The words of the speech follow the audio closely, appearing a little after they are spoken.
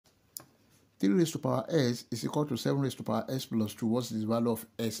3 raised to power s is equal to 7 raised to power s plus 2. What's the value of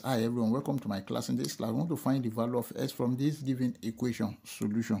s? Hi everyone, welcome to my class. In this class, I want to find the value of s from this given equation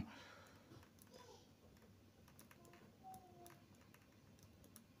solution.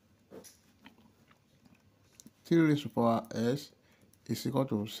 Three raised to power s is equal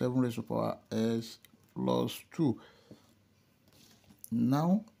to 7 raised to power s plus 2.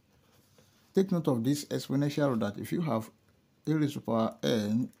 Now, take note of this exponential rule that if you have a raised to power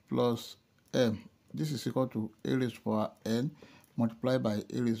n plus m, this is equal to a raised to power n multiplied by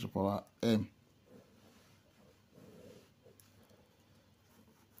a raised to power m.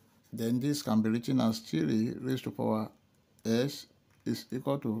 Then this can be written as 3 raised to power s is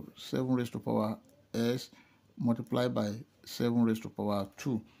equal to 7 raised to power s multiplied by 7 raised to power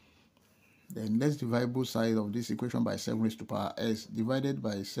 2. Then let's divide both sides of this equation by 7 raised to power s divided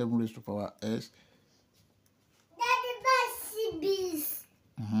by 7 raised to power s.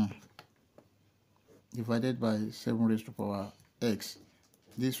 Divided by 7 raised to power x.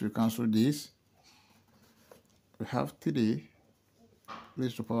 This will cancel this. We have 3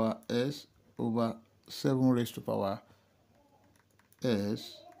 raised to power s over 7 raised to power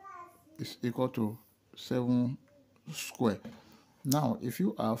s is equal to 7 square. Now, if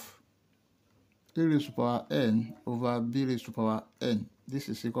you have a raised to power n over b raised to power n, this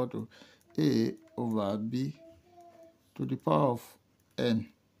is equal to a over b to the power of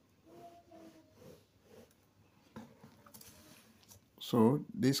n. So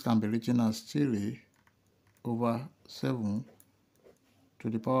this can be written as 3 over 7 to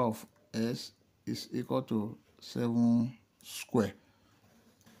the power of s is equal to 7 square.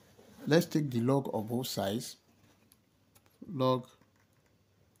 Let's take the log of both sides. Log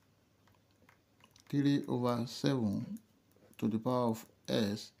 3 over 7 to the power of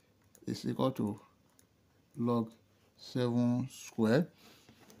s is equal to log 7 square.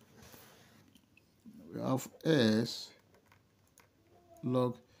 We have s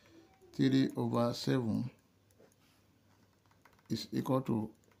log 3 over 7 is equal to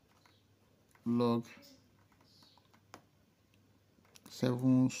log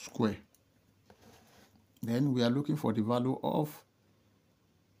 7 square. Then we are looking for the value of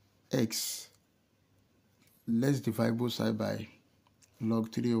x. Let's divide both sides by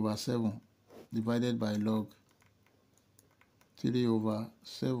log 3 over 7 divided by log 3 over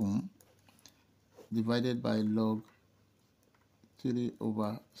 7 divided by log 3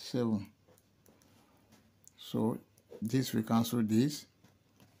 over 7. So this will cancel this.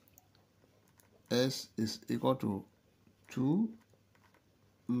 S is equal to 2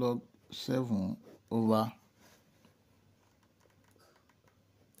 log 7 over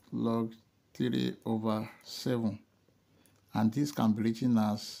log 3 over 7. And this can be written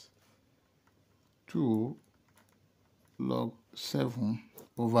as 2 log 7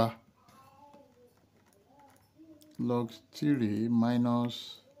 over log 3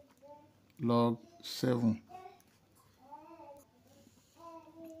 minus log 7.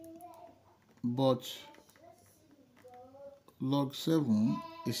 But log 7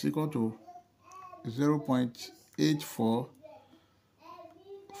 is equal to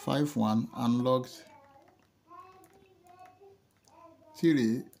 0.8451 and log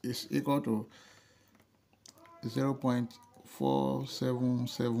 3 is equal to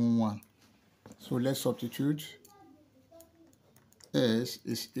 0.4771. So let's substitute. S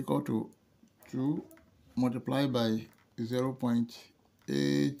is equal to 2 multiplied by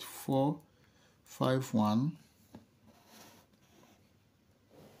 0.8451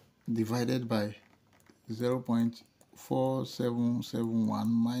 divided by 0.4771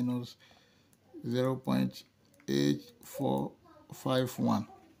 minus 0.8451.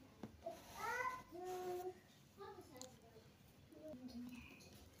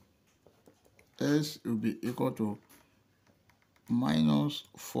 S will be equal to minus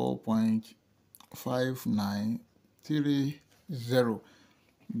 4.5930.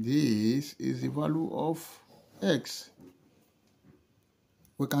 This is the value of x.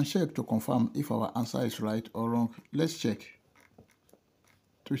 We can check to confirm if our answer is right or wrong. Let's check.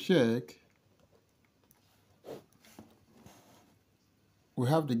 To check, we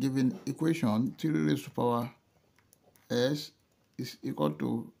have the given equation 3 raised to power s is equal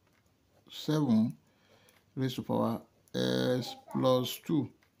to 7 raised to power s plus 2.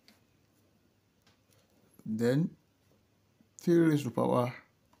 Then 3 raised to power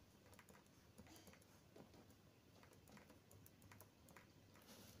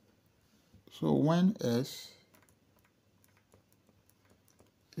so when s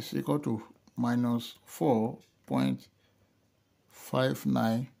is equal to minus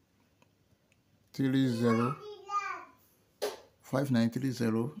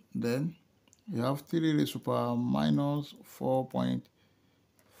 4.5930, then You have 3 raised to power minus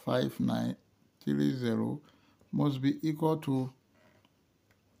 4.5930 must be equal to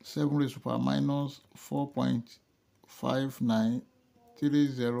 7 raised to power minus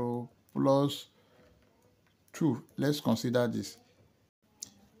 4.5930 plus 2. Let's consider this.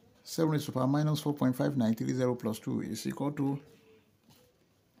 7 raised to power minus 4.5930 plus 2 is equal to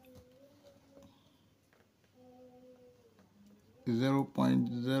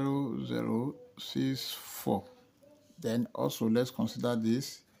 0.0064. Then also let's consider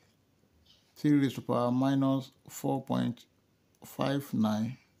this. 3 raised to power minus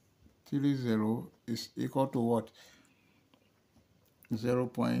 4.5930 is equal to what?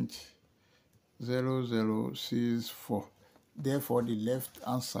 0.0064. Therefore, the left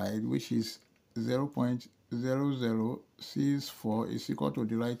hand side, which is 0.0064, is equal to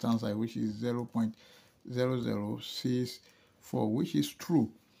the right hand side, which is 0.0064, which is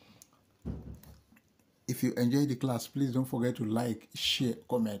true. If you enjoyed the class, please don't forget to like, share,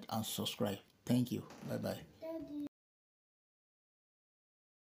 comment, and subscribe. Thank you. Bye-bye.